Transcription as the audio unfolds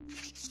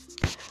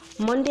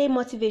Monday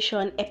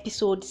Motivation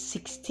episode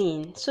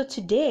 16. So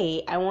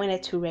today I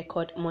wanted to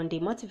record Monday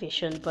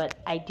Motivation, but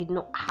I did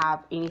not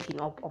have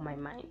anything up on my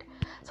mind.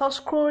 So I was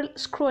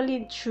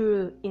scrolling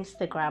through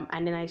Instagram,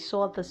 and then I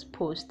saw this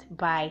post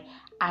by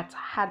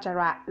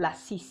 @Hajara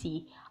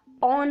Lasisi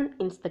on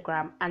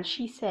Instagram, and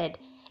she said,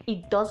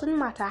 "It doesn't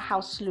matter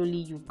how slowly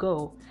you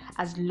go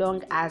as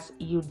long as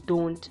you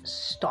don't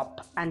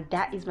stop." And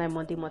that is my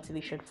Monday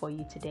motivation for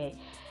you today.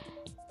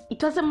 It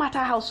doesn't matter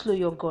how slow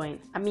you're going.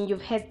 I mean,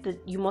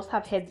 you must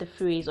have heard the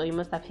phrase, or you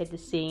must have heard the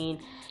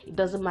saying, it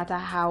doesn't matter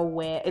how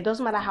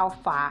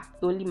far,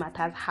 it only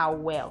matters how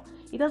well.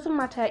 It doesn't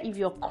matter if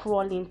you're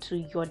crawling to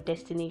your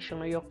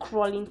destination or you're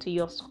crawling to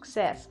your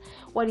success.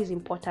 What is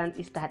important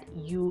is that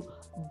you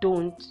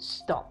don't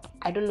stop.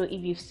 I don't know if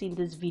you've seen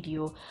this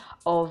video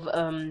of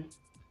a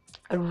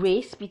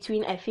race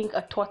between, I think,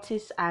 a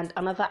tortoise and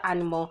another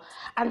animal,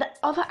 and the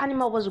other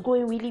animal was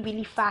going really,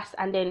 really fast,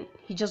 and then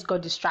he just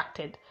got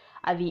distracted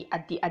at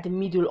the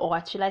middle,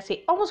 or should I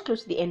say almost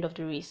close to the end of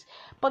the race.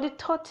 But the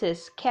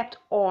tortoise kept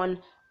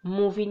on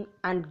moving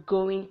and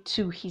going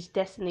to his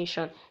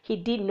destination. He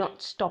did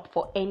not stop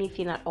for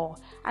anything at all,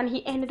 and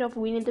he ended up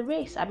winning the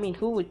race. I mean,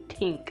 who would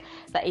think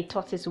that a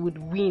tortoise would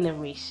win a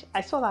race?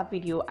 I saw that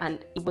video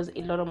and it was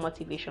a lot of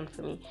motivation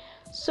for me.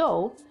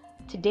 So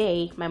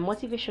today my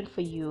motivation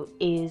for you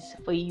is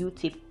for you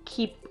to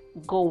keep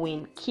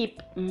going,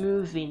 keep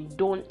moving,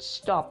 don't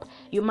stop.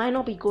 You might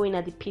not be going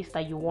at the pace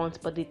that you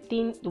want, but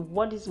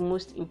what is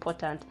most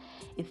important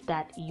is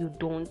that you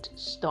don't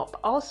stop.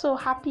 Also,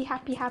 happy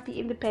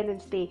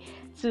Independence Day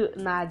to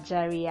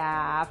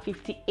Nigeria.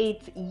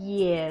 58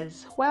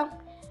 years. Well,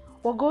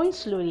 we're going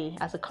slowly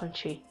as a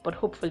country, but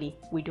hopefully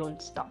we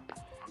don't stop.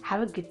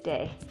 Have a good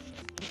day.